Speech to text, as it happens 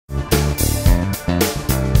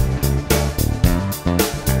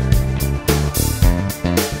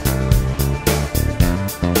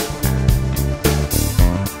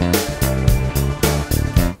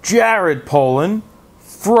Jared Polin,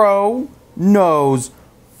 Fro Knows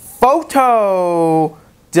Photo.com,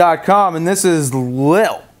 and this is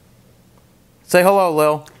Lil. Say hello,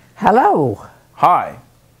 Lil. Hello. Hi.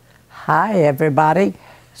 Hi, everybody.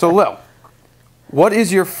 So, Lil, what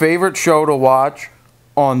is your favorite show to watch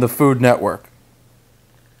on the Food Network?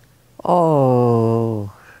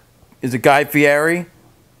 Oh. Is it Guy Fieri?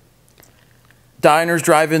 Diners,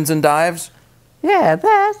 Drive-Ins, and Dives? Yeah,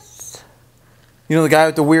 that's... You know the guy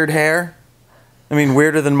with the weird hair? I mean,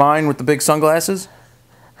 weirder than mine with the big sunglasses?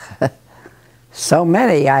 So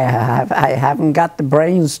many. I haven't got the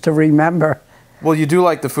brains to remember. Well, you do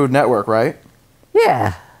like the Food Network, right?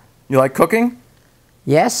 Yeah. You like cooking?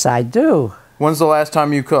 Yes, I do. When's the last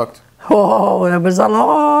time you cooked? Oh, it was a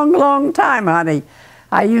long, long time, honey.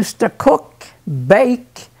 I used to cook,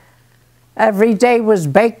 bake. Every day was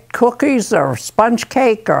baked cookies or sponge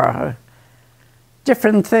cake or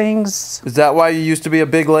different things. Is that why you used to be a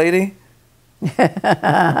big lady?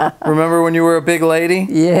 Remember when you were a big lady?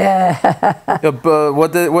 Yeah.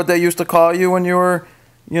 What they used to call you when you were,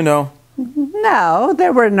 you know? No,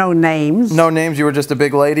 there were no names. No names? You were just a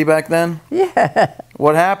big lady back then? Yeah.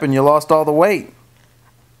 What happened? You lost all the weight.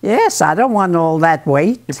 Yes, I don't want all that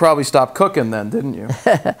weight. You probably stopped cooking then, didn't you?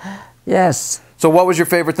 Yes. So what was your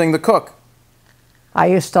favorite thing to cook? I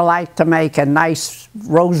used to like to make a nice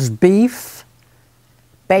roast beef,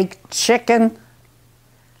 baked chicken.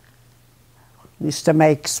 Used to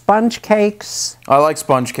make sponge cakes. I like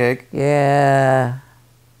sponge cake. Yeah.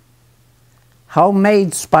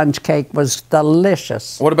 Homemade sponge cake was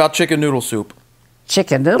delicious. What about chicken noodle soup?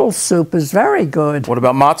 Chicken noodle soup is very good. What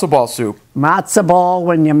about matzo ball soup? Matzo ball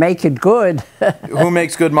when you make it good. Who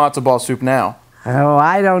makes good matzo ball soup now? Oh,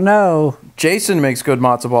 I don't know. Jason makes good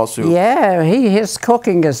matzo ball soup. Yeah, his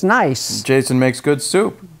cooking is nice. Jason makes good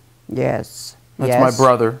soup. Yes. That's my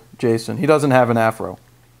brother, Jason. He doesn't have an afro.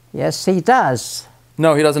 Yes, he does.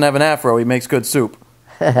 No, he doesn't have an afro. He makes good soup.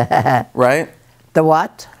 Right? The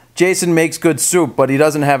what? Jason makes good soup, but he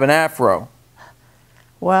doesn't have an afro.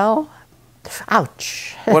 Well,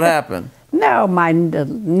 ouch. What happened? No, my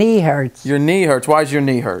knee hurts. Your knee hurts. Why's your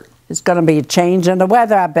knee hurt? It's going to be a change in the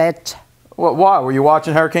weather, I bet. Why? Were you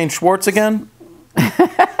watching Hurricane Schwartz again?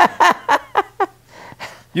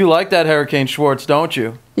 You like that Hurricane Schwartz, don't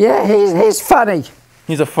you? Yeah, he's funny.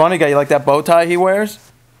 He's a funny guy. You like that bow tie he wears?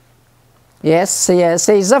 Yes,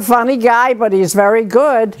 he's a funny guy, but he's very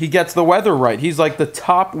good. He gets the weather right. He's like the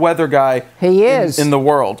top weather guy he is. In the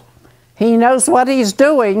world. He knows what he's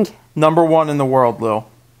doing. #1 in the world, Lil.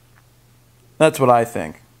 That's what I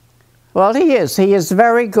think. Well, he is. He is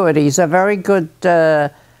very good. He's a very good...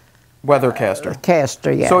 weathercaster.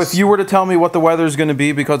 Caster, yes. So if you were to tell me what the weather is going to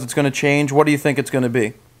be because it's going to change, what do you think it's going to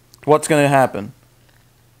be? What's going to happen?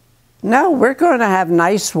 No, we're going to have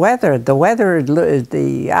nice weather.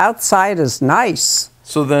 The outside is nice.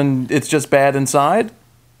 So then it's just bad inside?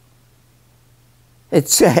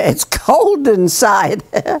 It's cold inside.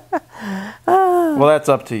 Well, that's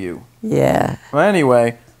up to you. Yeah. Well,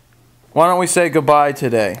 anyway, why don't we say goodbye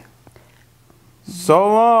today? So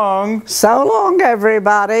long. So long,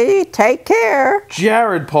 everybody. Take care.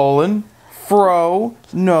 Jared Polin, Fro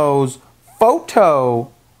Knows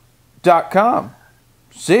Photo.com.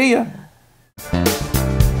 See ya.